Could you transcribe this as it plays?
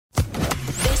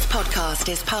podcast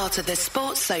is part of the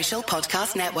Sports Social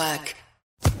Podcast Network.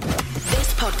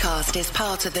 This podcast is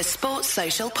part of the Sports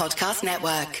Social Podcast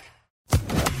Network.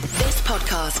 This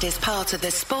podcast is part of the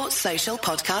Sports Social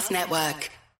Podcast Network.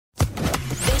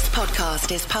 This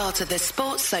podcast is part of the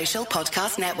Sports Social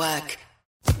Podcast Network.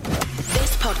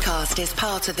 This podcast is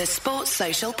part of the Sports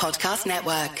Social Podcast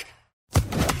Network.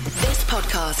 This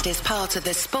podcast is part of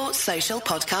the Sports Social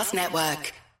Podcast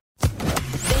Network.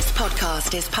 This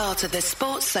podcast is part of the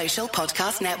Sports Social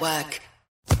Podcast Network.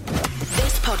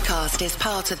 This podcast is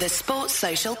part of the Sports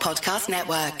Social Podcast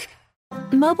Network.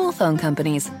 Mobile phone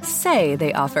companies say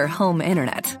they offer home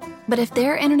internet. But if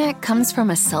their internet comes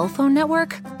from a cell phone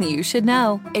network, you should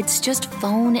know. It's just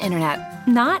phone internet,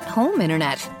 not home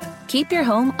internet. Keep your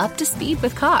home up to speed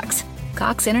with Cox.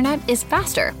 Cox internet is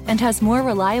faster and has more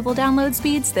reliable download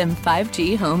speeds than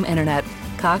 5G home internet.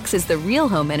 Cox is the real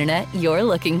home internet you're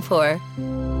looking for.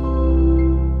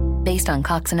 Based on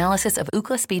Cox analysis of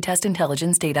Ookla speed test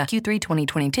intelligence data Q3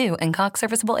 2022 and Cox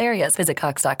serviceable areas, visit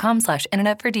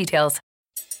cox.com/internet for details.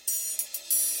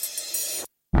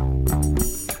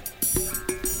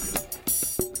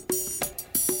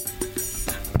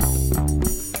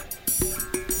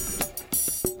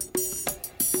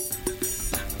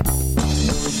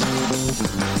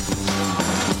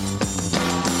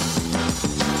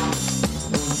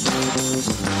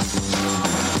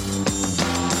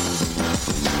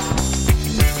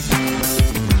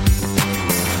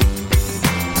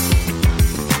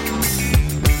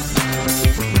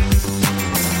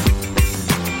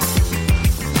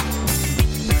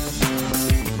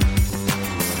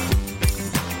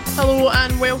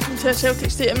 Welcome to a Celtic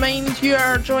State of Mind. You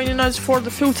are joining us for the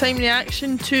full-time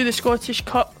reaction to the Scottish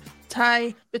Cup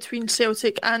tie between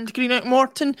Celtic and Greenock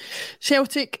Morton.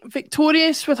 Celtic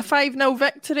victorious with a 5-0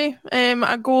 victory.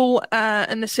 A goal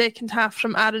in the second half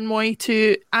from Aaron Moy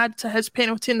to add to his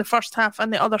penalty in the first half,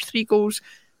 and the other 3 goals,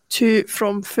 2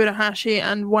 from Furuhashi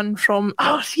and 1 from...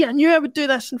 I knew I would do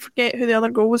this and forget who the other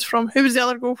goal was from. Who was the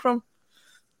other goal from?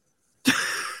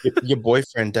 Your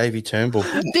boyfriend, Davy Turnbull.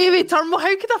 Davy Turnbull,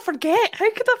 how could I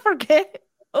forget?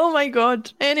 Oh my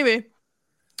God. Anyway,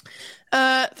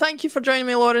 thank you for joining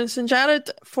me, Lawrence and Jared,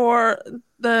 for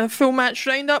the full match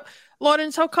roundup.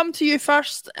 Lawrence, I'll come to you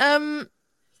first.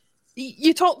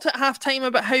 You talked at half-time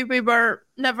about how we were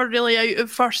never really out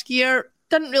of first gear.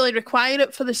 Didn't really require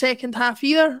it for the second half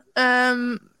either.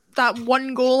 That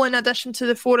 1 goal in addition to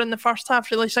the 4 in the first half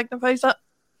really signifies that.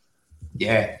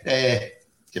 Yeah,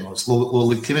 it's low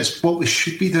league team. It's what we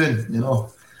should be doing,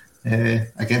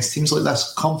 against teams like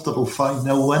this. Comfortable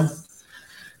 5-0 win.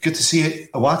 Good to see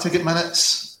Iwata get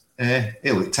minutes.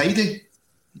 He looked tidy.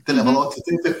 Didn't have a lot to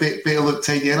do, but he looked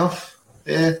tidy enough.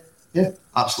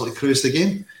 Absolutely cruised the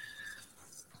game.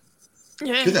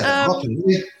 Yeah. Good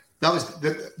that was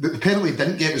the penalty we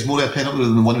didn't get was more of a penalty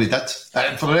than the one we did.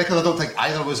 And for the record, I don't think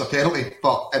either was a penalty,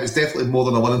 but it was definitely more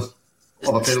than a one of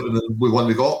a penalty than the one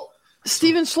we got.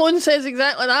 Stephen Sloan says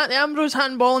exactly that. The Ambrose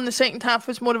handball in the second half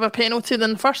was more of a penalty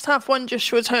than the first half one. Just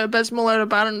shows how abysmal our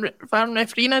Baron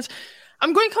refereeing is.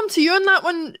 I'm going to come to you on that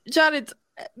one, Jared.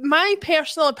 My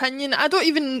personal opinion, I don't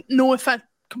even know if I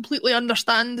completely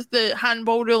understand the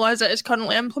handball rule as it is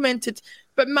currently implemented,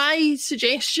 but my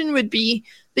suggestion would be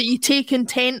that you take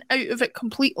intent out of it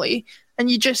completely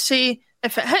and you just say,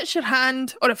 if it hits your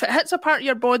hand or if it hits a part of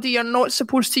your body you're not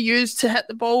supposed to use to hit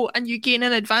the ball and you gain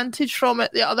an advantage from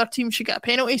it, the other team should get a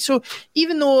penalty. So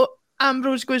even though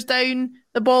Ambrose goes down,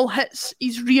 the ball hits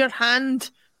his rear hand,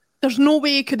 there's no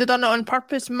way he could have done it on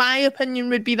purpose. My opinion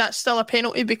would be that's still a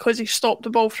penalty because he stopped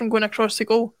the ball from going across the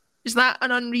goal. Is that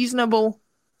an unreasonable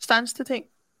stance to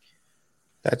take?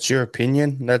 That's your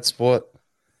opinion. That's what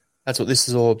this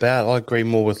is all about. I agree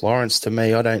more with Lawrence. To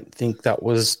me, I don't think that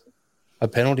was a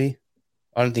penalty.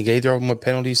 I don't think either of them were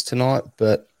penalties tonight,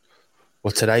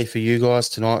 today for you guys,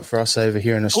 tonight for us over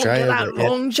here in Australia. Don't get that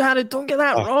wrong, Jared. Don't get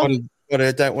that wrong.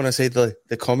 I don't want to see the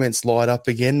comments light up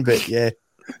again, but yeah.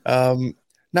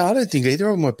 No, I don't think either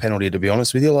of them were penalty, to be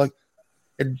honest with you. Like,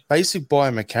 basic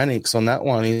biomechanics on that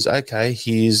one is, okay,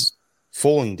 he's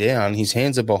falling down, his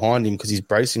hands are behind him because he's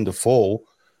bracing to fall,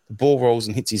 the ball rolls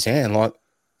and hits his hand. Like,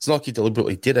 it's not like he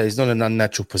deliberately did it. He's not in an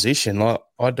unnatural position. Like,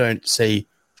 I don't see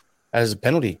as a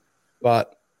penalty.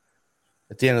 But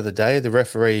at the end of the day, the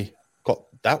referee got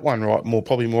that one right,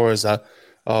 probably more as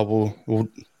we'll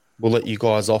let you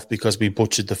guys off because we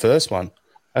butchered the first one.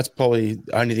 That's probably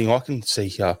the only thing I can see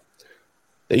here.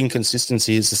 The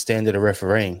inconsistency is the standard of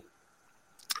refereeing.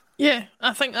 Yeah,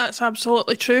 I think that's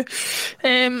absolutely true.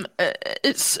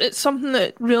 It's something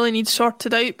that really needs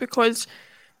sorted out because,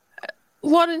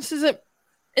 Lawrence, is it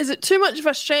Is it too much of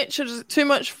a stretch, or is it too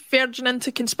much verging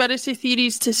into conspiracy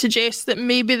theories to suggest that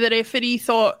maybe the referee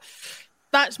thought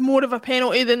that's more of a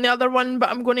penalty than the other one, but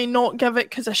I'm going to not give it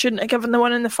because I shouldn't have given the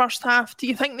one in the first half? Do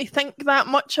you think they think that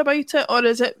much about it, or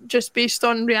is it just based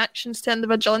on reactions to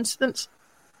individual incidents?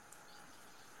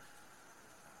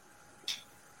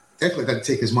 Definitely didn't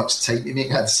take as much time to make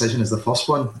that decision as the first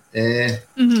one.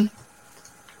 You've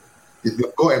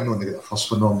got to know to get the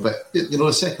first one wrong, but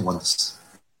the second one's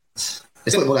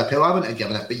it's not more a penalty. I wouldn't have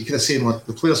given it, but you could have seen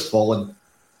the player's fallen,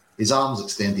 his arms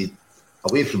extended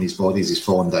away from his body as he's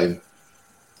fallen down.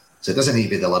 So it doesn't need to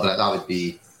be deliberate. That would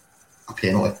be a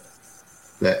penalty.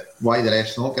 But why the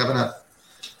ref's not giving it?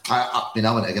 I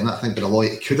wouldn't have given it. I think by the law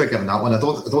he could have given that one. I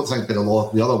don't think by the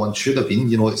law the other one should have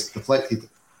been. It's deflected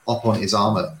up on his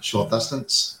arm at a short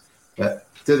distance. But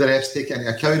do the refs take it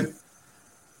into account?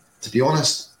 To be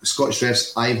honest, Scottish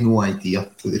refs, I have no idea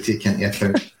what they take into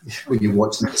account when you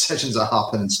watch the decisions that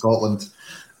happen in Scotland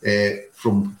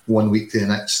from one week to the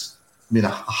next. I mean, I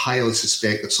highly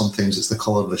suspect that sometimes it's the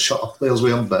colour of the shirt a players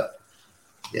wearing, but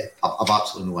yeah, I've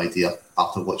absolutely no idea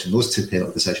after watching those two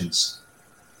penalty decisions.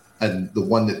 And the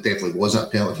one that definitely wasn't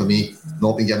a penalty for me,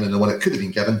 not being given, and the one that could have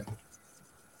been given,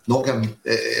 not given.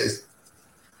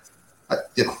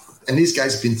 And these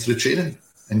guys have been through training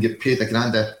and get paid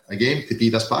 $1,000 a game to be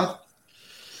this bad.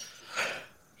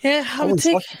 Yeah, I would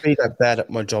like to be that bad at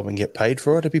my job and get paid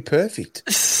for it. It'd be perfect.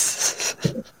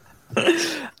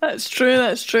 That's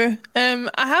true. I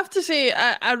have to say,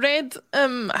 I read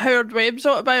Howard Webb's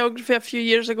autobiography a few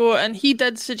years ago, and he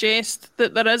did suggest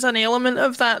that there is an element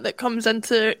of that comes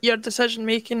into your decision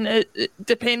making. It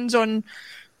depends on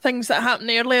things that happen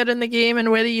earlier in the game and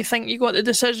whether you think you got the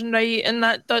decision right, and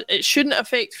that it shouldn't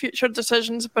affect future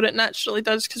decisions, but it naturally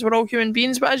does because we're all human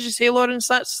beings. But as you say, Lawrence,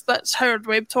 that's Howard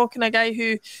Webb talking, a guy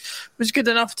who was good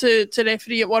enough to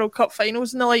referee at World Cup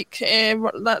finals and the like.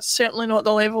 That's certainly not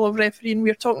the level of refereeing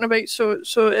we're talking about, so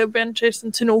it'll be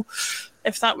interesting to know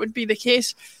if that would be the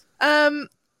case.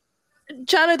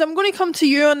 Jared, I'm going to come to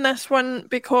you on this one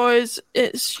because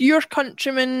it's your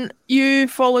countryman. You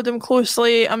followed him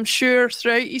closely, I'm sure,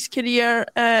 throughout his career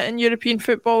in European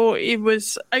football. He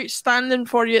was outstanding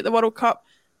for you at the World Cup.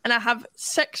 And I have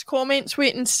 6 comments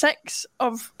waiting, 6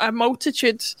 of a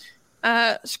multitude.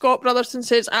 Scott Brotherton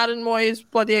says Aaron Moy is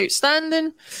bloody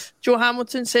outstanding. Joe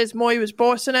Hamilton says Moy was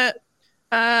bossing it.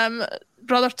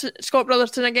 Scott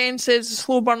Brotherton again says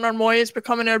slow burner Moy is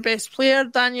becoming our best player.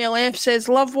 Daniel F says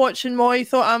love watching Moy,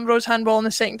 thought Ambrose handball in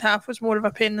the second half was more of a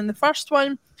pain than the first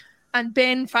one. And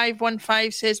Ben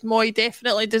 515 says Moy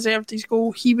definitely deserved his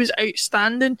goal, he was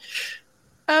outstanding.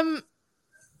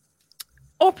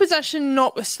 Opposition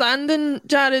notwithstanding,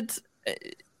 Jared,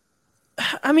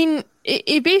 I mean,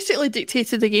 he basically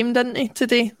dictated the game, didn't he,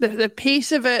 today? The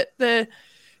pace of it,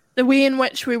 the way in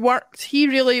which we worked, he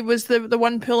really was the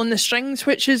one pulling the strings,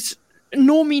 which is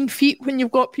no mean feat when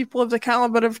you've got people of the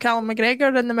calibre of Callum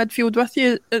McGregor in the midfield with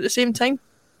you at the same time.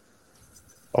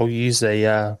 I'll use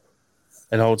an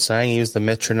old saying, he was the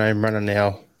metronome running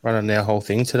our whole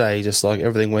thing today. Just like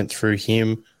everything went through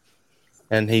him,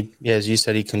 and he, as you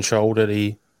said, he controlled it.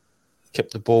 He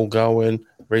kept the ball going,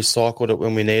 recycled it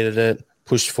when we needed it,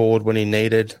 pushed forward when he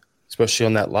needed, especially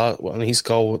on that on his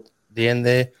goal at the end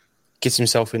there. Gets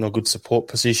himself in a good support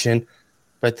position.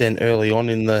 But then early on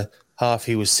in the half,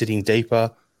 he was sitting deeper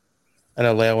and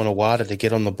allowing Awada to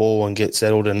get on the ball and get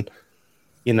settled and,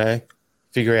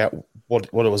 figure out what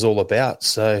it was all about.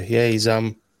 So, yeah, he's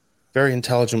a very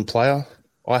intelligent player.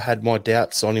 I had my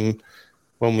doubts on him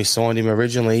when we signed him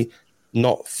originally,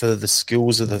 not for the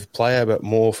skills of the player, but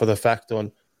more for the fact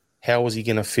on how was he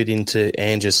going to fit into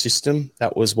Ange's system.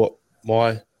 That was what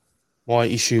my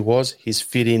issue was. He's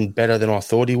fit in better than I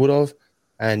thought he would have,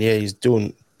 and yeah, he's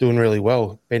doing really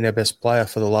well. Been our best player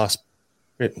for the last.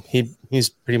 He's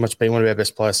pretty much been one of our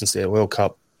best players since the World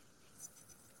Cup.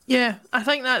 Yeah, I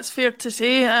think that's fair to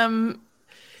say.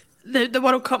 The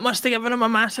World Cup must have given him a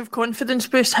massive confidence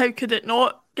boost. How could it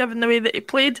not, given the way that he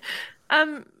played?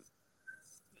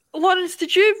 Lawrence,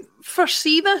 did you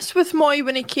foresee this with Moy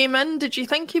when he came in? Did you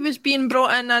think he was being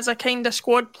brought in as a kind of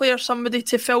squad player, somebody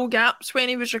to fill gaps when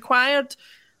he was required?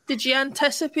 Did you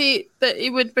anticipate that he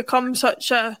would become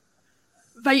such a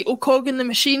vital cog in the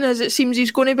machine as it seems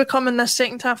he's going to become in this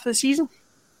second half of the season?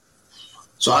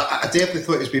 So I definitely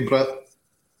thought he was being brought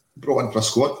in for a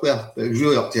squad player, but it was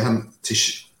really up to him to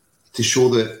show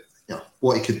that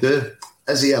what he could do.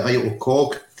 Is he a vital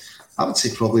cog? I would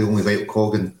say probably only vital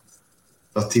cog in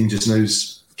our team just now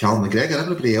is Callum McGregor.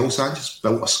 Everybody else, I just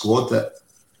built a squad that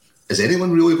is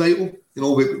anyone really vital.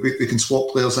 We can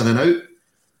swap players in and out.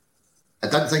 I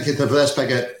didn't think he'd have this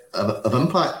big of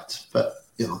impact, but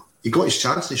he got his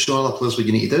chance and he's shown other players what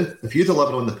you need to do. If you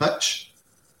deliver on the pitch,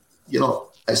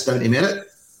 it's down to merit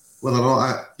whether or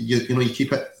not you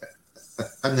keep it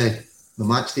in the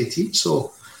match day team.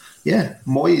 So, yeah,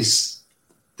 Moyes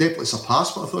definitely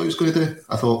surpassed what I thought he was going to do.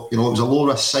 I thought, it was a low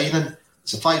risk signing.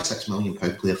 It's a £5-6 million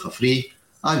player for free.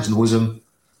 Ange knows him.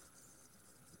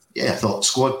 Yeah, I thought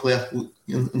squad player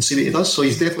and see what he does. So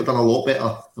he's definitely done a lot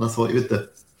better than I thought he would do.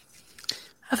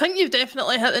 I think you've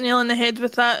definitely hit the nail on the head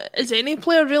with that. Is any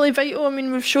player really vital? I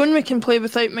mean, we've shown we can play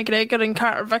without McGregor and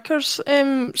Carter Vickers.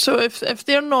 So if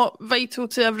they're not vital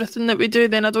to everything that we do,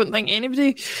 then I don't think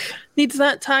anybody needs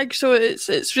that tag. So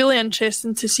it's really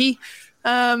interesting to see.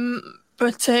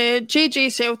 But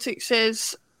JJ Celtic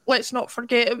says, let's not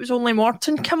forget it was only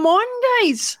Morton. Come on,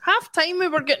 guys. Half time we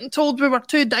were getting told we were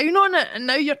too down on it, and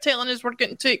now you're telling us we're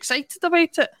getting too excited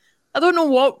about it. I don't know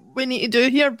what we need to do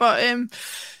here, but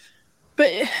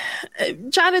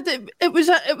Jared, it was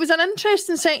an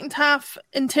interesting second half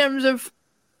in terms of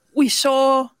we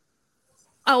saw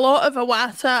a lot of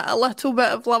Iwata, a little bit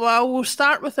of Lawal. We'll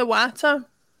start with Iwata.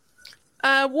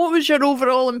 What was your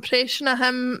overall impression of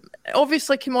him?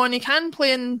 Obviously, come on, he can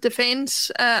play in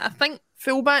defence. I think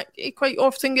fullback he quite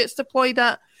often gets deployed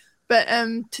at. But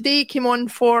today he came on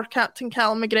for Captain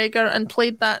Callum McGregor and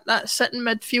played that sitting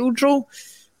midfield role.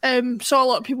 Saw a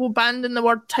lot of people banding the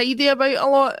word tidy about a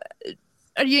lot.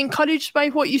 Are you encouraged by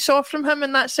what you saw from him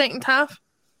in that second half?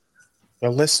 The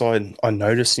less I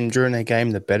notice him during a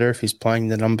game, the better if he's playing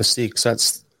the number 6.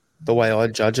 That's the way I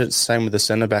judge it. Same with the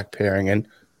centre-back pairing. And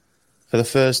for the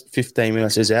first 15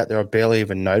 minutes he's out there, I barely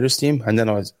even noticed him. And then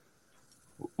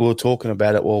we were talking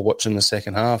about it while watching the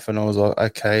second half, and I was like,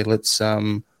 okay, let's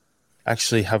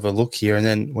actually have a look here. And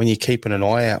then when you're keeping an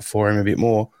eye out for him a bit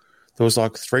more, there was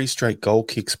like 3 straight goal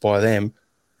kicks by them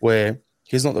where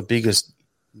he's not the biggest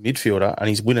midfielder and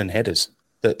he's winning headers.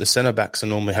 The centre-backs are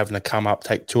normally having to come up,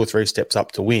 take 2 or 3 steps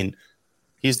up to win.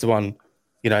 He's the one,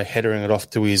 headering it off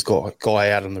to his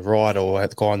guy out on the right or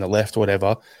the guy on the left or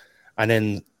whatever, and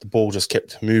then the ball just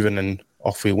kept moving and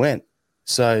off we went.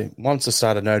 So once I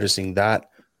started noticing that,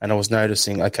 and I was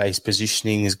noticing, okay, his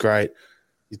positioning is great,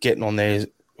 he's getting on there,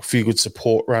 a few good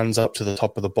support runs up to the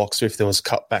top of the box. So if there was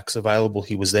cutbacks available,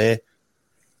 he was there.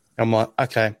 I'm like,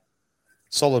 okay,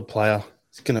 solid player.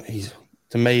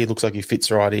 To me, he looks like he fits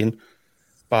right in,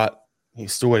 but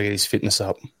he's still got to get his fitness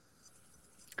up.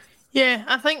 Yeah,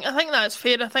 I think that's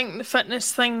fair. I think the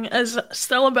fitness thing is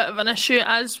still a bit of an issue,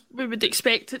 as we would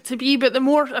expect it to be. But the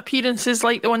more appearances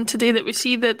like the one today that we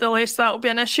see, the less that will be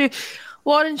an issue.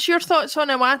 Lawrence, your thoughts on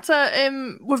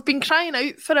Iwata? We've been crying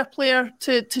out for a player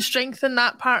to strengthen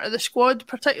that part of the squad,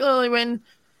 particularly when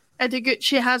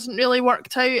Ideguchi hasn't really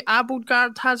worked out,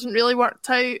 Abildgaard hasn't really worked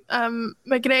out.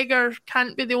 McGregor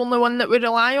can't be the only one that we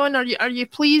rely on. Are you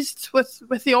pleased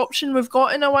with the option we've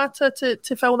got in Iwata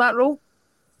to fill that role?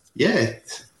 Yeah,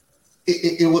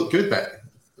 it looked good, but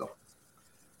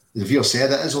as Veer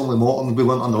said, it is only Morton. We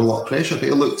went under a lot of pressure, but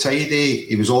he looked tidy.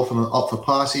 He was often up for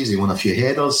passes. He won a few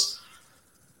headers.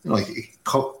 He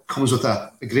comes with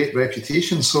a great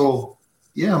reputation. So,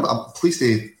 yeah, I'm pleased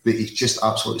that he's just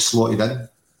absolutely slotted in.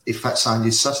 He fits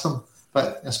Ange's system.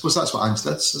 But I suppose that's what Ange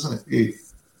does, isn't it?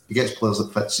 He gets players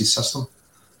that fits his system.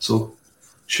 So,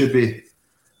 should we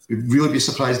really be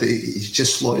surprised that he's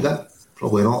just slotted in?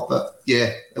 Probably not. But,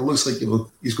 yeah, it looks like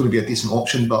he's going to be a decent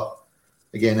option. But,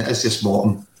 again, it is just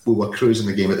Morton. We were cruising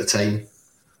the game at the time.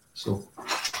 So,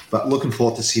 but looking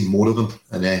forward to seeing more of him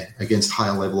against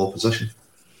higher level opposition.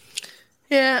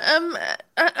 Yeah,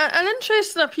 an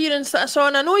interesting appearance that I saw,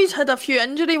 and I know he's had a few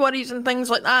injury worries and things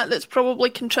like that that's probably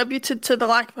contributed to the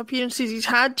lack of appearances he's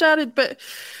had, Jared, but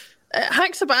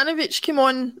Haksabanovic came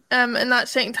on in that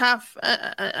second half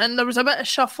and there was a bit of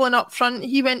shuffling up front.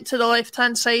 He went to the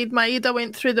left-hand side, Maeda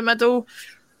went through the middle,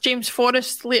 James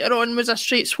Forrest later on was a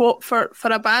straight swap for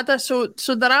Abada,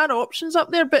 so there are options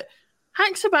up there, but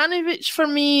Haksabanovic for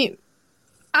me,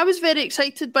 I was very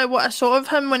excited by what I saw of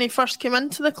him when he first came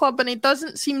into the club, and he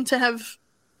doesn't seem to have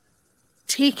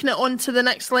taken it on to the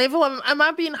next level. Am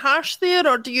I being harsh there,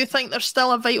 or do you think there's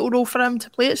still a vital role for him to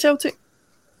play at Celtic?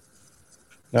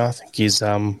 No, I think he's,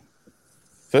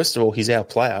 first of all, he's our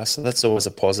player, so that's always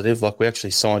a positive. Like, we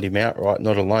actually signed him outright,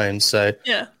 not a loan. So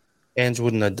yeah, Ange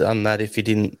wouldn't have done that if he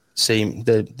didn't see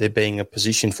there being a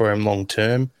position for him long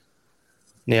term.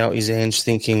 Now, is Ange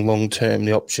thinking long term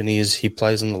the option is he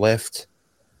plays on the left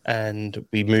and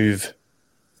we move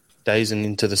Dazen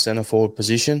into the centre forward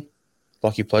position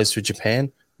like he plays for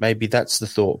Japan? Maybe that's the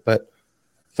thought. But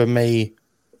for me,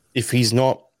 if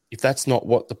that's not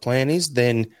what the plan is,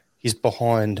 then he's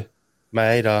behind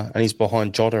Maeda and he's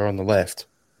behind Jota on the left.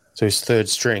 So he's third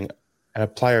string. And a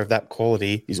player of that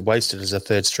quality is wasted as a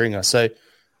third stringer. So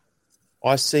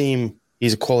I see him.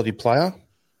 He's a quality player,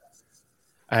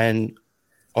 and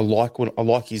I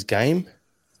like his game.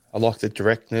 I like the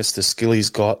directness, the skill he's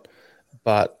got.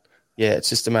 But yeah, it's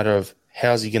just a matter of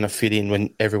how's he going to fit in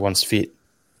when everyone's fit.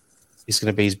 It's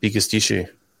going to be his biggest issue.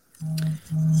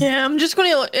 Yeah, I'm just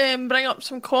going to bring up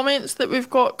some comments that we've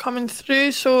got coming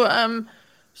through. So,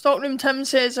 Stockroom Tim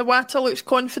says Iwata looks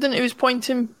confident. He was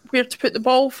pointing where to put the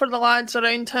ball for the lads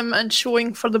around him and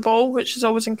showing for the ball, which is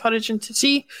always encouraging to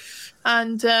see.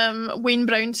 And Wayne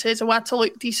Brown says Iwata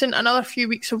looked decent. Another few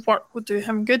weeks of work will do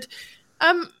him good.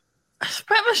 It's a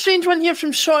bit of a strange one here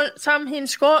from Sam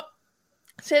Haynes Scott.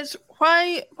 Says,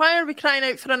 why are we crying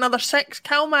out for another 6?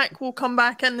 Cal Mack will come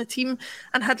back in the team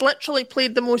and had literally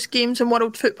played the most games in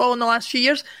world football in the last few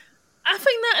years. I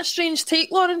find that a strange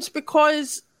take, Lawrence,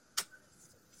 because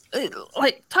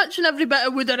like touching every bit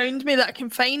of wood around me that I can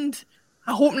find,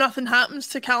 I hope nothing happens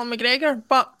to Callum McGregor.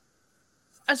 But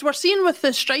as we're seeing with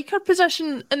the striker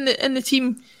position in the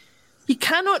team, you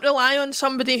cannot rely on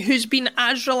somebody who's been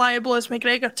as reliable as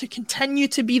McGregor to continue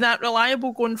to be that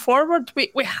reliable going forward.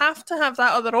 We have to have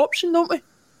that other option, don't we?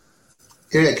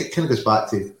 Yeah, it kind of goes back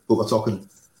to what we're talking.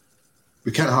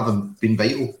 We can't have him being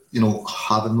vital,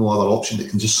 having no other option that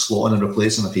can just slot in and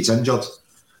replace him if he's injured.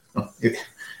 It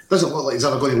doesn't look like he's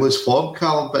ever going to lose form,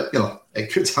 Callum, but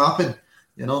it could happen.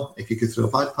 If he goes through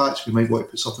a bad patch, we might want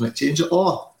to put something to change it.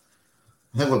 Or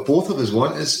I think what both of us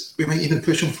want is we might even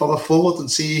push him further forward and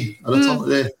see a return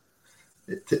to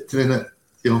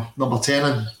the number 10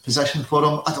 in position for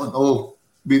him. I don't know.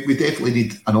 We definitely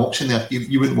need an option there.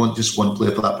 You wouldn't want just one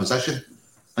player for that position,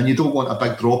 and you don't want a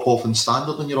big drop off in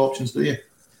standard in your options, do you?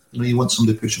 You want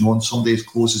somebody to push him on, somebody as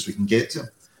close as we can get to him.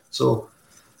 So,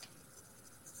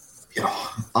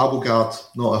 Abelgard,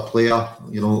 not a player.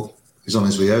 He's on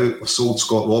his way out. We sold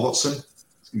Scott Robertson.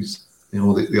 He's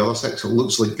the other 6, it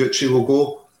looks like Gucci will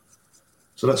go.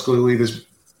 So that's going to leave us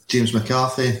James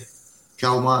McCarthy,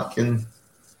 Cal Mack and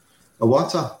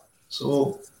Iwata.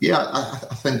 So, yeah,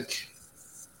 I think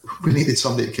we needed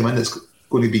somebody to come in that's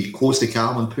going to be close to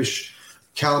Callum and push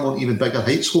Callum on even bigger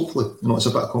heights, hopefully. It's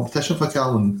a bit of competition for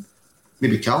Callum. And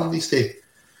maybe Callum needs to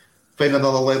find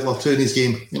another level or two in his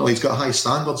game. He's got high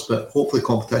standards, but hopefully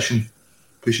competition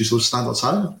pushes those standards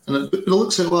higher. And it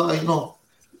looks like,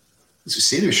 as you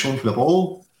say, he was showing for the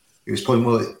ball. He was playing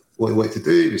what he wanted to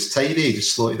do. He was tidy. He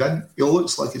just slotted in. It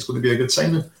looks like it's going to be a good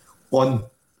signing on,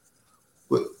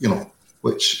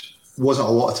 which wasn't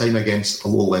a lot of time against a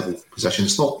low-level position.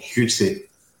 It's not huge to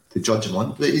judge him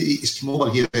on, but he's come over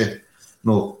here,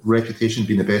 reputation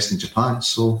being the best in Japan.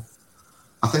 So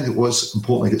I think it was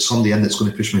important to get somebody in that's going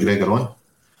to push McGregor on.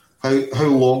 How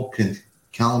long can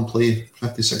Callum play?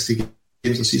 50, 60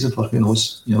 games a season for? Who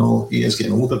knows? He is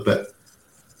getting older, but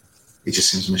he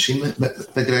just seems a machine,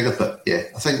 McGregor. But yeah,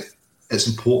 I think it's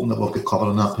important that we've got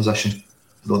cover in that position.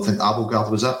 I don't think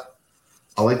Abelgard was it.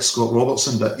 I like Scott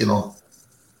Robertson, but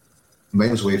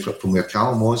miles away from where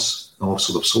Callum was.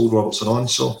 Obviously, they've sold Robertson on.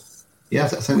 So yeah, I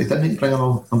think we did need to bring a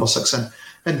number 6 in.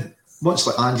 And much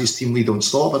like Angie's team, we don't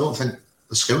stop. I don't think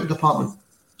the scouting department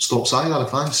stops either.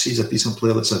 If Ange sees a decent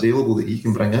player that's available that he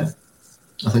can bring in,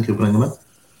 I think he'll bring them in.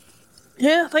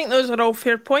 Yeah, I think those are all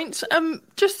fair points.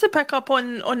 Just to pick up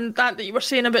on that you were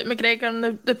saying about McGregor and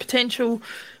the potential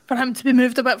for him to be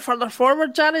moved a bit further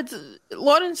forward, Jared,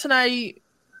 Lawrence and I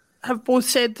have both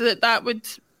said that would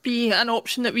be an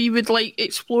option that we would like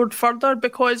explored further,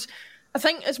 because I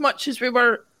think as much as we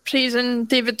were praising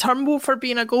David Turnbull for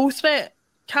being a goal threat,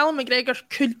 Callum McGregor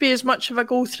could be as much of a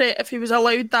goal threat if he was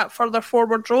allowed that further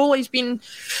forward role. He's been,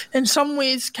 in some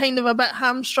ways, kind of a bit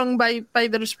hamstrung by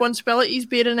the responsibilities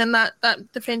bearing in that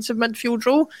defensive midfield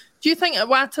role. Do you think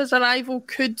Iwata's arrival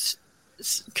could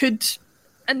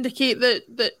indicate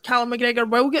that Callum McGregor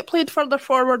will get played further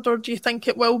forward, or do you think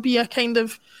it will be a kind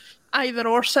of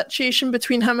either-or situation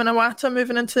between him and Iwata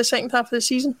moving into the second half of the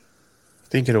season? I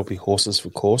think it'll be horses for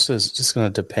courses. It's just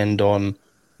going to depend on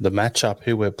the matchup,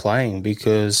 who we're playing,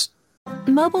 because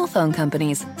Mobile phone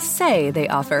companies say they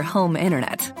offer home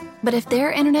internet. But if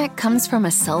their internet comes from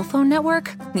a cell phone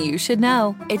network, you should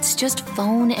know. It's just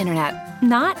phone internet,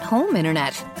 not home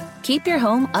internet. Keep your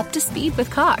home up to speed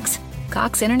with Cox.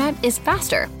 Cox internet is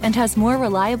faster and has more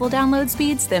reliable download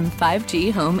speeds than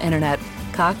 5G home internet.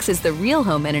 Cox is the real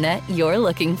home internet you're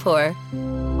looking for.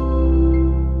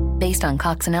 Based on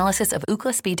Cox analysis of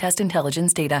Ookla speed test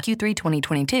intelligence data Q3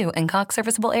 2022 and Cox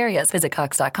serviceable areas, visit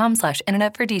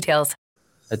cox.com/internet for details.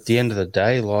 At the end of the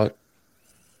day, like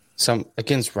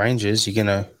against Rangers, you're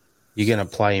gonna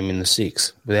play him in the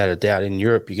 6 without a doubt. In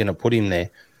Europe, you're gonna put him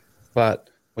there. But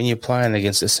when you're playing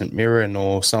against a St Mirren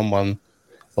or someone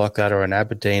like that, or an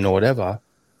Aberdeen or whatever,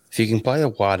 if you can play a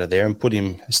Wada there and put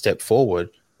him a step forward,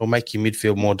 It'll make your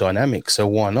midfield more dynamic, so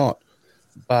why not?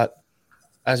 But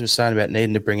as we're saying about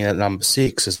needing to bring in that number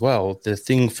 6 as well, the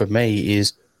thing for me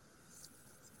is,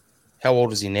 how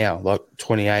old is he now? Like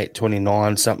 28,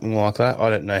 29, something like that?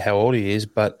 I don't know how old he is,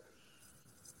 but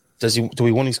do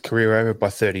we want his career over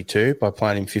by 32 by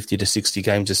playing him 50 to 60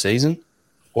 games a season?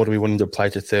 Or do we want him to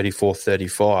play to 34,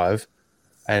 35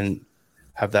 and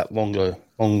have that longevity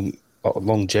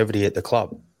at the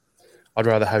club? I'd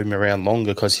rather have him around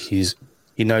longer because he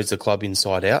knows the club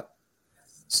inside out.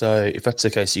 So if that's the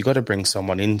case, you've got to bring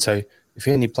someone in. So if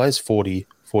he only plays 40,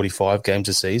 45 games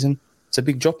a season, it's a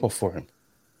big drop-off for him.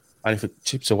 And if it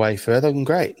chips away further, then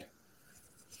great.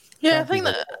 Yeah,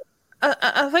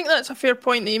 I think that's a fair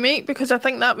point that you make, because I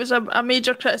think that was a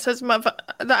major criticism that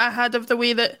I had of the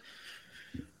way that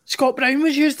Scott Brown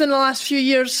was used in the last few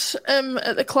years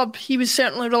at the club. He was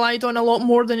certainly relied on a lot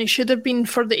more than he should have been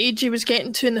for the age he was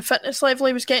getting to and the fitness level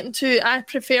he was getting to. I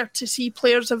prefer to see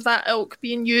players of that ilk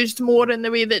being used more in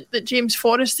the way that James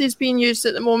Forrest is being used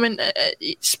at the moment,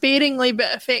 sparingly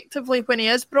but effectively when he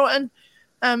is brought in.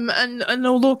 And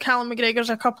although Callum McGregor's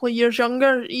a couple of years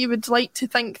younger, you would like to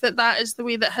think that is the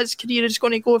way that his career is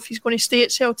going to go if he's going to stay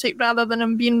at Celtic, rather than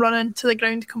him being run into the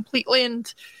ground completely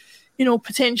and,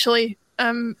 potentially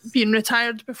being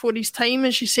retired before his time,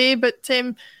 as you say. But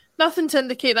nothing to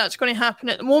indicate that's going to happen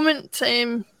at the moment.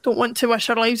 Don't want to wish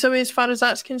our lives away as far as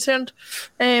that's concerned,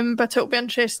 but it'll be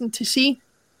interesting to see.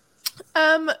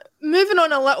 Moving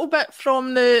on a little bit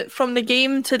from the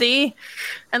game today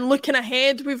and looking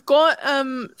ahead, we've got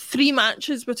 3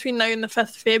 matches between now and the 5th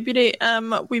of February.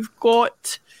 We've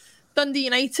got Dundee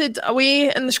United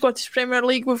away in the Scottish Premier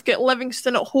League. We've got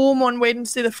Livingston at home on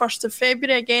Wednesday the 1st of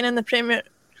February, again in the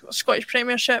Scottish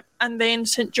Premiership, and then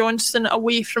St Johnstone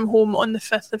away from home on the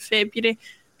 5th of February,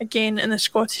 again in the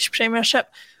Scottish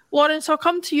Premiership. Lawrence, I'll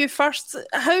come to you first.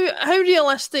 How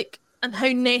realistic and how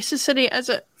necessary is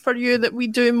it for you that we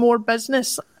do more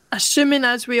business, assuming,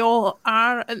 as we all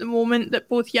are at the moment, that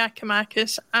both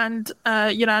Giakoumakis and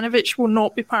Juranovic will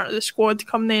not be part of the squad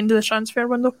come the end of the transfer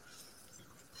window?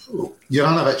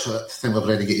 Juranovic, I think we've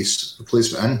already got his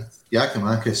replacement in.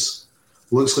 Giakoumakis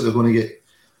looks like they're going to get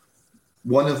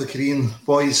one of the Korean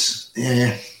boys.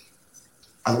 I'd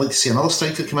like to see another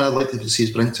striker come in. I'd like to see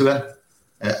his bring to in.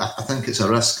 I think it's a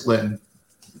risk letting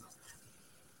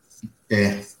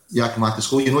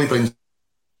Giakoumakis go. He brings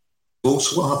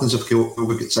goals. So what happens if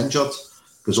Kilwood gets injured,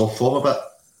 goes off form a bit?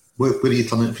 Where are you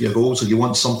turning for your goals? Or you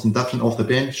want something different off the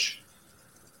bench?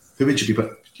 Who would you be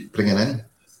bringing in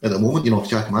at the moment? If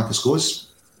Giakoumakis goes,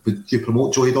 would you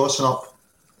promote Joey Dawson up?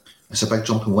 It's a big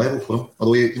jump in level for him.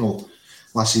 Although,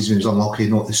 last season he was unlucky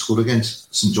not to score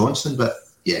against St Johnstone. But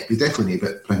yeah, we definitely need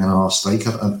to bring in another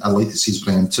striker. And I'd like to see us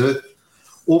bring in 2.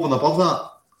 Over and above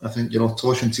that, I think,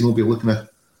 Tosh and team will be looking at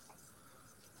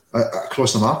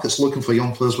across the markets, looking for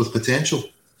young players with potential,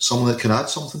 someone that can add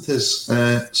something to us.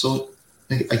 So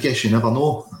I guess you never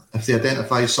know. If they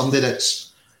identify somebody that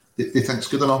they think's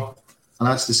good enough and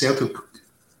adds to Celtic,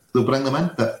 they'll bring them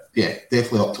in. But yeah,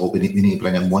 definitely up top, we need to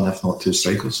bring in 1, if not 2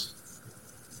 strikers.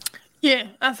 Yeah,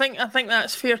 I think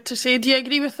that's fair to say. Do you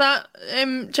agree with that,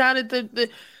 Jared?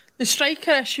 The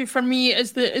striker issue for me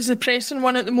is the pressing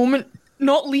one at the moment,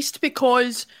 not least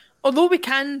because although we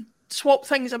can swap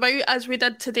things about as we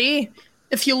did today,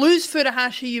 if you lose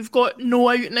Furuhashi, you've got no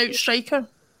out-and-out striker.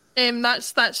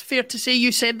 That's fair to say.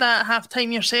 You said that at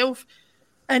half-time yourself.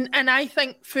 And I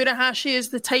think Furuhashi is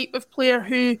the type of player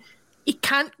who he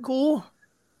can't go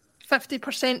 50%,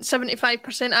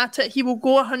 75% at it. He will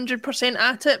go 100%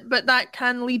 at it, but that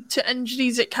can lead to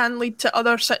injuries. It can lead to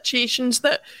other situations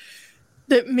that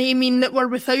may mean that we're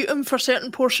without him for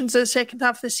certain portions of the second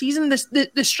half of the season.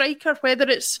 The striker, whether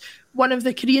it's one of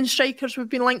the Korean strikers we've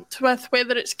been linked with,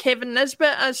 whether it's Kevin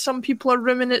Nisbet, as some people are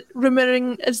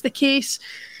rumouring is the case,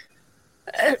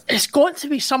 it's got to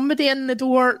be somebody in the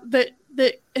door that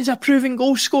is a proven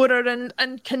goal scorer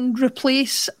and can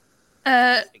replace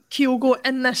Kyogo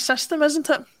in this system, isn't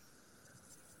it?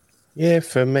 Yeah,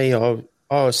 for me, I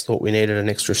always thought we needed an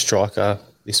extra striker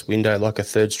this window, like a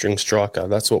third string striker.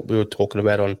 That's what we were talking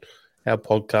about on our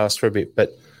podcast for a bit,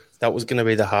 but that was going to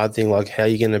be the hard thing, like how are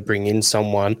you going to bring in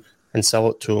someone and sell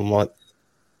it to them? Like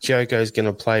Kyogo's going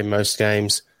to play most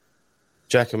games.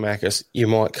 Giakoumakis, you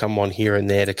might come on here and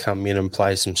there to come in and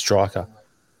play some striker.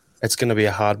 It's going to be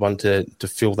a hard one to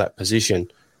fill that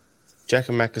position.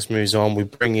 Giakoumakis moves on. We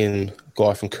bring in a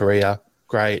guy from Korea.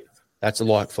 Great. That's a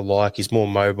like for like. He's more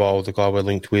mobile, the guy we're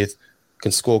linked with,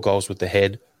 can score goals with the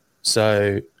head.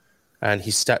 So, and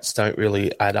his stats don't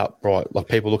really add up right. Like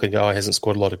people look and go, he hasn't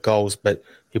scored a lot of goals, but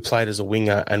he played as a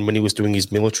winger. And when he was doing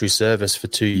his military service for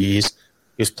 2 years,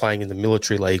 he was playing in the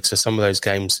military league. So some of those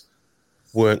games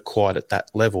weren't quite at that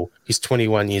level. He's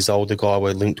 21 years old, the guy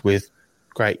we're linked with.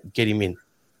 Great, get him in.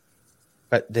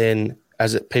 But then,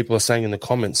 as people are saying in the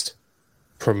comments,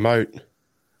 promote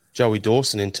Joey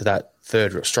Dawson into that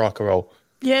third striker role.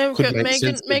 Yeah, we've got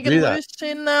Megan Lewis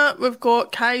saying that. We've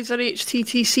got Kaiser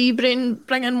HTTC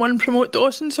bring in one, promote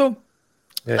Dawson. So,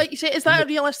 like you say, is that a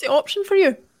realistic option for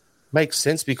you? Makes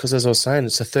sense because, as I was saying,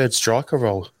 it's a third striker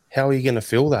role. How are you going to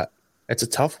fill that? It's a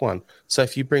tough one. So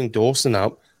if you bring Dawson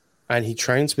up and he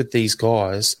trains with these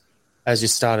guys as your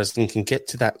starters and can get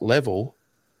to that level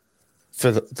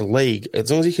for the league, as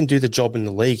long as he can do the job in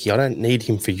the league, I don't need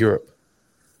him for Europe.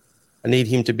 I need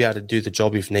him to be able to do the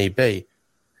job if need be.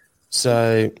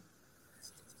 So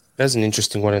there's an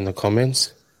interesting one in the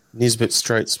comments. Nisbet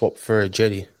straight swap for a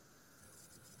Jetty.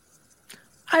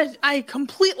 I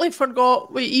completely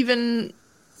forgot we even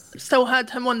still had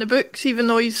him on the books, even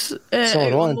though he's so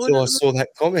did I until I saw that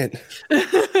comment.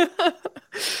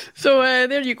 So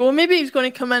there you go. Maybe he's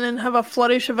going to come in and have a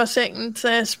flourish of a second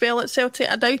spell at Celtic.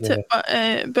 I doubt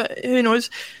it, but who knows?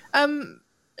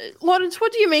 Lawrence,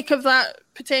 what do you make of that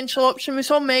potential option? We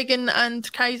saw Megan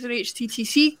and Kaiser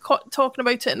HTTC talking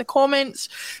about it in the comments.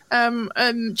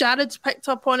 Jared's picked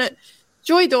up on it.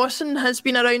 Joey Dawson has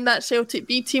been around that Celtic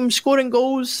B team scoring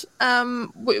goals.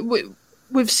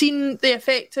 We've seen the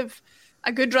effect of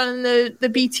a good run in the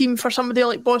B team for somebody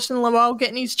like Boston Lawal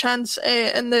getting his chance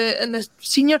in the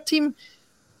senior team.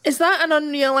 Is that an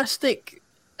unrealistic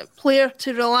player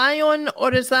to rely on,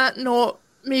 or is that not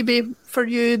maybe for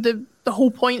you the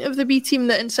whole point of the B team,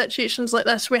 that in situations like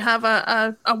this we have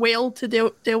a well to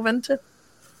delve into?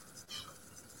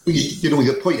 Well,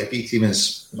 the point of B team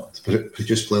is to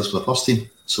produce players for the first team.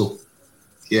 So,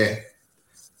 yeah,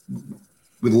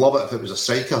 we'd love it if it was a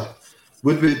striker.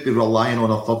 Would we be relying on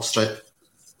a third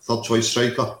choice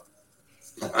striker?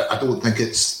 I don't think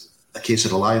it's a case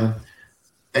of relying on him.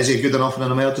 Is he good enough in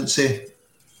an emergency?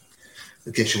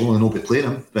 I guess you'll only know be playing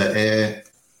him, but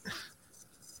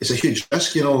it's a huge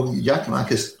risk.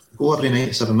 Giakoumakis go every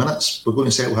 97 minutes. We're going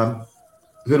to settle him.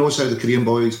 Who knows how the Korean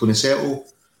boy is going to settle?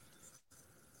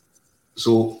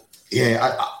 So,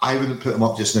 yeah, I wouldn't put him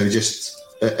up just now. Just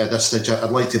at this stage, I'd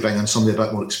like to bring in somebody a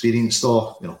bit more experienced,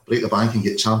 or break the bank and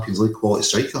get Champions League quality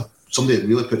striker. Somebody that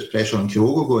really puts pressure on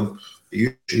Kyogo, going,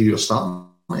 you're starting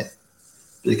it,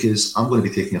 because I'm going to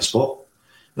be taking a spot.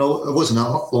 It wasn't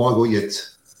that long ago you had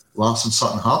Larsson,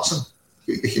 Sutton, Hartson.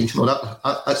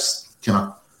 That's kind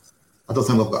of. I don't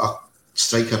think we've got a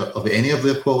striker of any of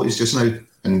their qualities just now,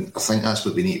 and I think that's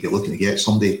what we need to be looking to get,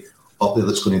 somebody up there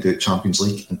that's going to do Champions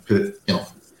League and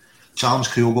challenge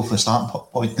Kyogo for the starting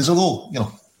point. Because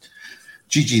although,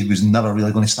 Gigi was never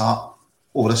really going to start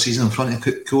over a season in front of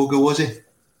Kyogo, was he?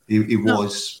 He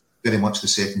was very much the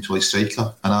second choice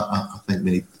striker, and I think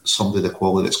we need somebody of the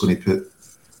quality that's going to put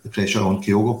the pressure on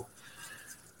Kyogo.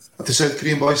 If the South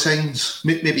Korean boy signs,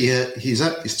 maybe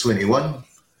he's 21,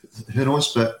 who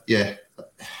knows, but yeah,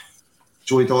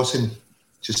 Joey Dawson,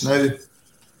 just now, if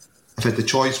I had the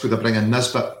choice, would I bring in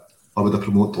Nisbet or would I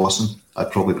promote Dawson?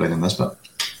 I'd probably bring in Nisbet.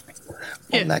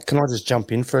 On that, can I just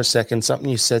jump in for a second? Something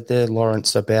you said there,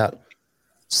 Lawrence, about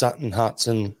Sutton,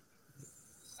 Hartson,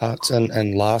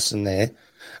 and Larsson there,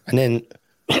 and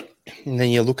then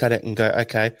you look at it and go,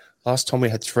 okay, last time we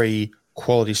had 3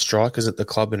 quality strikers at the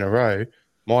club in a row.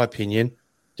 My opinion,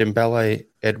 Dembele,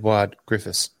 Edouard,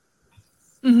 Griffiths.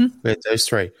 Mm-hmm. We had those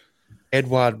 3.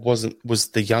 Edouard was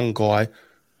the young guy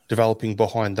developing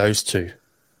behind those 2.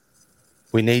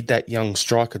 We need that young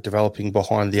striker developing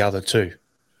behind the other 2.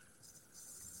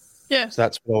 Yeah. So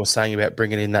that's what I was saying about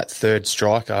bringing in that third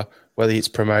striker, whether it's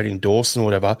promoting Dawson or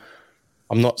whatever.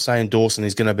 I'm not saying Dawson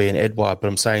is going to be an Edouard, but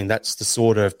I'm saying that's the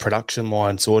sort of production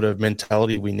line, sort of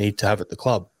mentality we need to have at the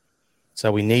club.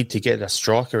 So we need to get a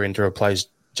striker in to replace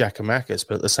Giakoumakis,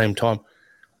 but at the same time,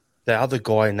 the other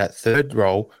guy in that third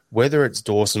role, whether it's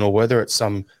Dawson or whether it's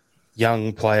some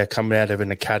young player coming out of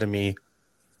an academy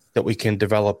that we can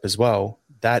develop as well,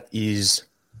 that is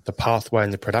the pathway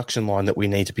and the production line that we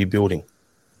need to be building.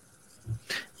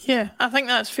 Yeah, I think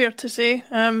that's fair to say.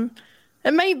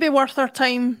 It might be worth our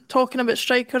time talking about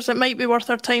strikers. It might be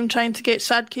worth our time trying to get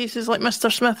sad cases like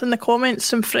Mr. Smith in the comments,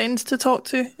 some friends to talk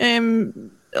to.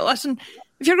 Listen,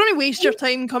 if you're going to waste your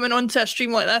time coming onto a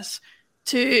stream like this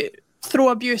to throw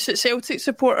abuse at Celtic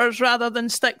supporters rather than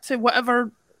stick to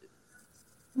whatever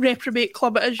reprobate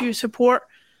club it is you support,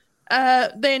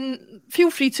 then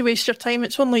feel free to waste your time.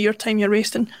 It's only your time you're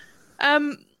wasting.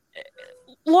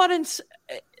 Lawrence,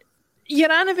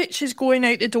 Juranovic is going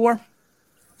out the door.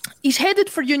 He's headed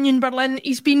for Union Berlin.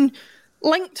 He's been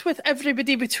linked with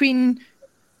everybody between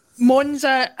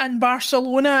Monza and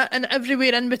Barcelona and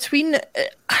everywhere in between.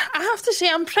 I have to say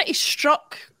I'm pretty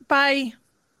struck by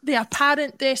the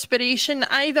apparent desperation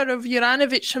either of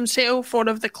Juranovic himself or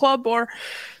of the club or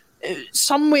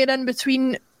somewhere in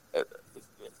between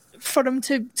for him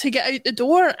to get out the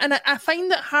door. And I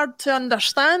find it hard to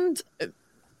understand.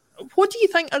 What do you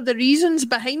think are the reasons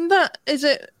behind that? Is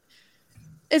it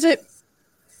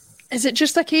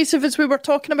just a case of, as we were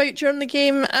talking about during the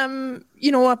game,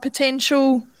 a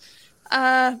potential,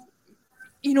 that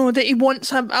he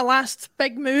wants a last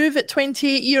big move at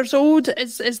 28 years old?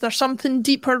 Is there something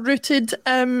deeper rooted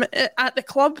at the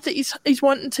club that he's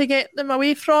wanting to get them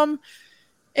away from?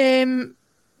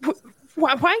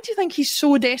 Why do you think he's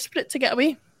so desperate to get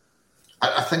away?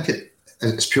 I think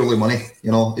it's purely money.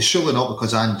 It's surely not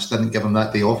because Ange didn't give him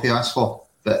that day off he asked for,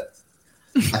 but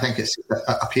I think it's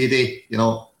a payday.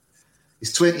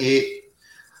 He's 28.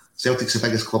 Celtic's the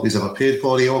biggest club he's ever paid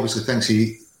for. He obviously thinks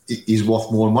he's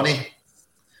worth more money,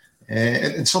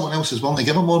 and someone else is willing to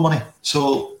give him more money.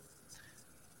 So,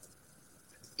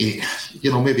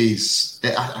 maybe he's.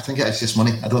 I think it's just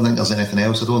money. I don't think there's anything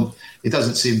else. He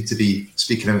doesn't seem to be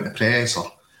speaking out in the press,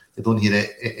 or you don't hear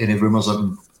any rumours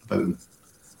about him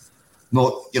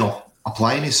not,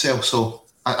 applying himself. So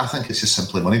I think it's just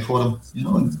simply money for him.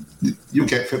 And you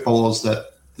get footballers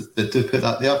that do put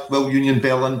that there. Will Union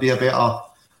Berlin be a better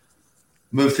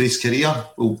move for his career?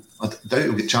 Well, I doubt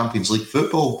he'll get Champions League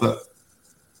football, but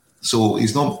so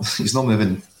he's not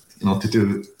moving, to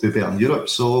do better in Europe.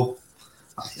 So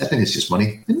I think it's just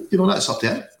money. And, that's up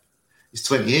to him. He's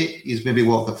 28. He's maybe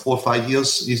got 4 or 5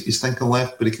 years. He's thinking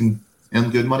left, but he can earn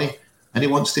good money, and he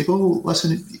wants to go.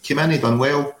 Listen, he came in, he done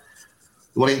well.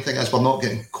 The worrying thing is we're not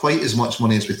getting quite as much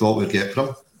money as we thought we'd get from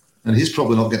him, and he's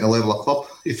probably not getting the level of club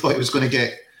he thought he was going to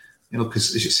get.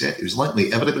 Because as you said, he was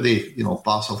likely everybody.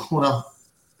 Barcelona,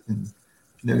 and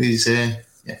now he's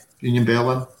Union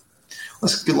Berlin.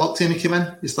 Listen, good luck to him. He came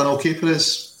in. He's done okay for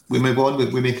us. We move on.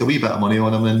 We make a wee bit of money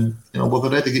on him, and we've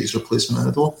already got his replacement in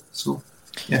the door. So.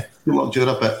 Yeah, good luck,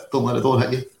 Jura, but don't let the door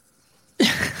hit you.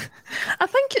 I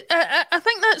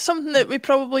think that's something that we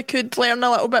probably could learn a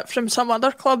little bit from some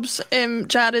other clubs,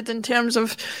 Jared, in terms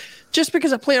of just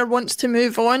because a player wants to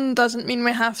move on doesn't mean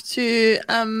we have to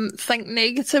think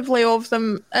negatively of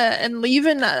them in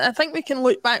leaving. I think we can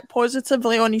look back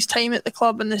positively on his time at the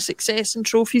club and the success and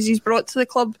trophies he's brought to the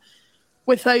club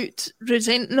without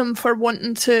resenting him for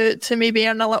wanting to maybe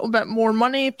earn a little bit more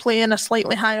money, play in a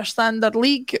slightly higher standard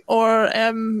league, or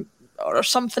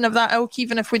something of that ilk,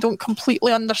 even if we don't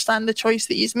completely understand the choice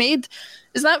that he's made.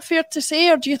 Is that fair to say,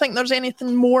 or do you think there's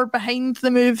anything more behind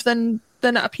the move than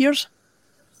it appears?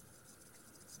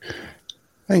 I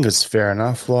think it's fair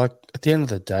enough. Like, at the end of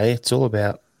the day, it's all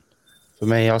about, for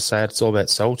me, I say it's all about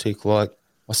Celtic. Like,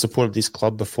 I supported this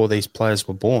club before these players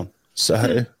were born.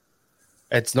 So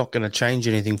it's not going to change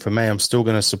anything for me. I'm still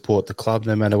going to support the club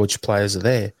no matter which players are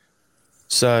there.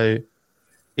 So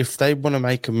if they want to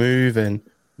make a move and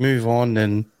move on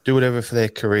and do whatever for their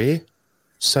career,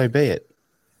 so be it.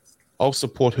 I'll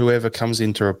support whoever comes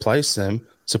in to replace them,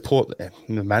 support the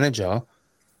manager,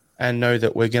 and know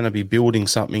that we're going to be building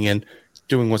something and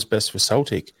doing what's best for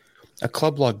Celtic. A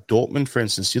club like Dortmund, for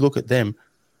instance, you look at them,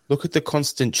 look at the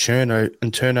constant churn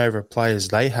and turnover of players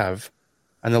they have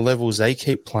and the levels they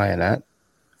keep playing at.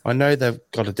 I know they've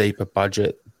got a deeper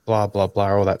budget, blah, blah,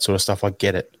 blah, all that sort of stuff. I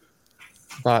get it.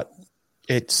 But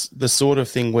it's the sort of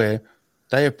thing where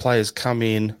they have players come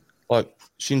in, like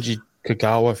Shinji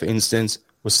Kagawa, for instance,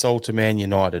 was sold to Man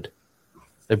United.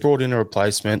 They brought in a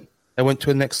replacement. They went to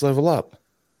the next level up.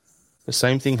 The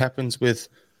same thing happens with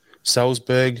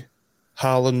Salzburg.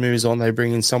 Haaland moves on. They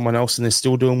bring in someone else and they're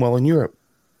still doing well in Europe.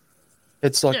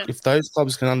 It's like if those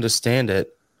clubs can understand it,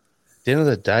 at the end of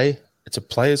the day, it's a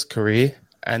player's career.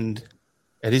 And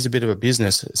it is a bit of a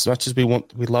business. As much as we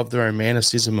love the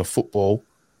romanticism of football,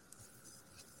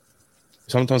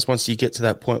 sometimes once you get to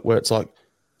that point where it's like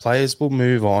players will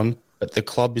move on, but the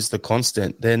club is the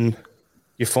constant, then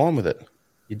you're fine with it.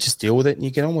 You just deal with it and you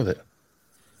get on with it.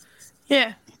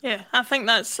 Yeah. I think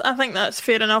that's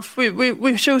fair enough.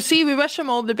 We shall see. We wish him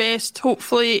all the best.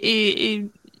 Hopefully he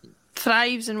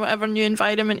thrives in whatever new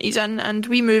environment he's in, and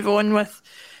we move on with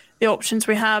the options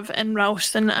we have in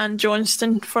Ralston and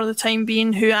Johnston for the time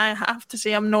being, who I have to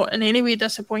say I'm not in any way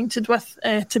disappointed with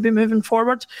to be moving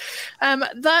forward.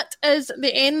 That is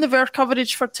the end of our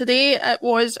coverage for today. It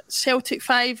was Celtic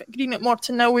 5, Greenock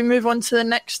Morton. Now we move on to the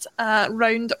next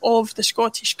round of the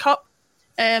Scottish Cup.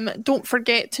 Don't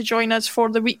forget to join us for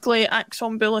the weekly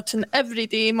ACSOM Bulletin every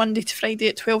day, Monday to Friday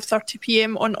at 12:30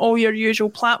 p.m. on all your usual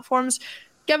platforms.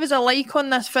 give us a like on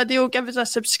this video, give us a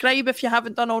subscribe if you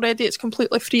haven't done already. It's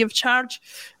completely free of charge.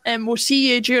 We'll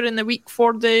see you during the week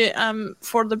for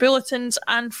the bulletins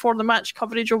and for the match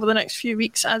coverage over the next few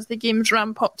weeks as the games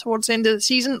ramp up towards the end of the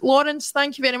season. Lawrence,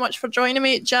 thank you very much for joining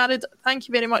me. Jared, thank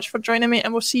you very much for joining me,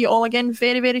 and we'll see you all again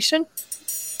very, very soon.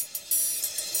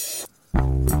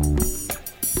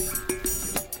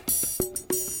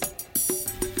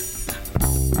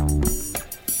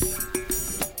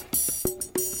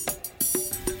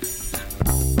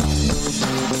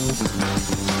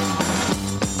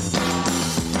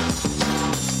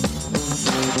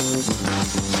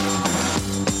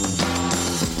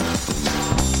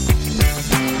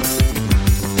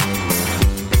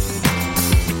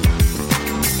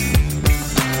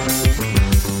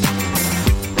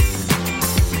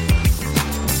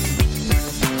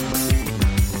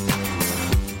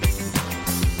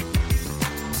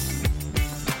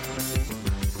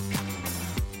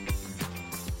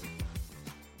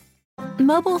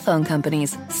 Mobile phone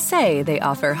companies say they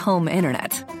offer home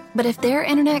internet. But if their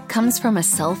internet comes from a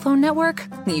cell phone network,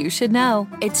 you should know.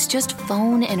 It's just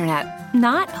phone internet,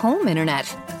 not home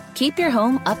internet. Keep your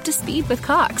home up to speed with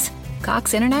Cox.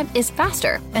 Cox internet is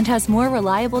faster and has more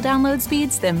reliable download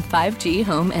speeds than 5G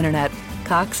home internet.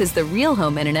 Cox is the real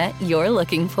home internet you're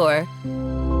looking for.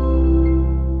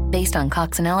 Based on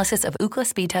Cox analysis of Ookla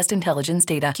speed test intelligence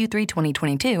data Q3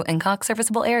 2022 and Cox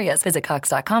serviceable areas, visit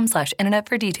cox.com/internet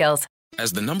for details.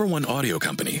 As the #1 audio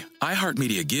company,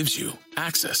 iHeartMedia gives you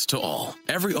access to all.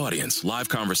 Every audience, live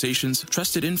conversations,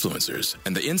 trusted influencers,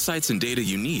 and the insights and data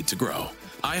you need to grow.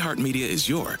 iHeartMedia is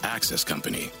your access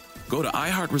company. Go to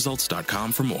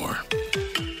iHeartResults.com for more.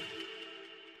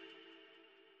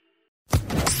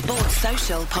 Sports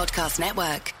Social Podcast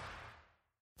Network.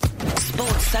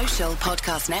 Sports Social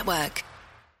Podcast Network.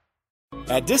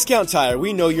 At Discount Tire,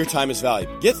 we know your time is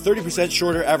valuable. Get 30%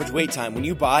 shorter average wait time when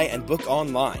you buy and book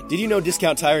online. Did you know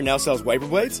Discount Tire now sells wiper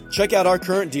blades? Check out our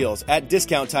current deals at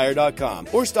DiscountTire.com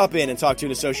or stop in and talk to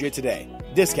an associate today.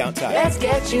 Discount Tire. Let's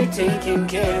get you taken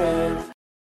care of.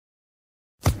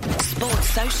 Sports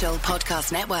Social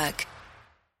Podcast Network.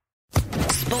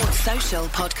 Sports Social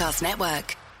Podcast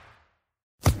Network.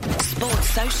 Sports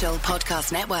Social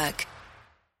Podcast Network.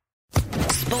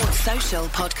 Sports Social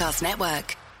Podcast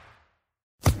Network.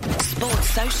 Sports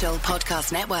Social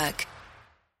Podcast Network.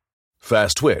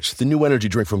 Fast Twitch, the new energy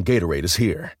drink from Gatorade, is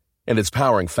here. And it's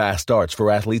powering fast starts for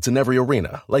athletes in every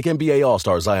arena, like NBA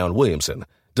All-Star Zion Williamson,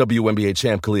 WNBA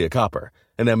champ Kalia Copper,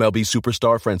 and MLB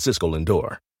superstar Francisco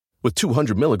Lindor. With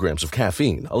 200 milligrams of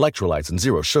caffeine, electrolytes, and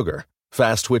zero sugar,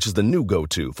 Fast Twitch is the new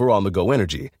go-to for on-the-go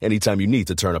energy anytime you need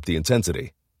to turn up the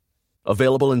intensity.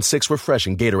 Available in 6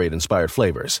 refreshing Gatorade-inspired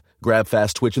flavors. Grab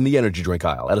Fast Twitch in the energy drink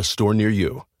aisle at a store near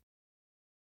you.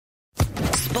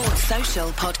 Sports Social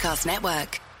Podcast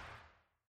Network.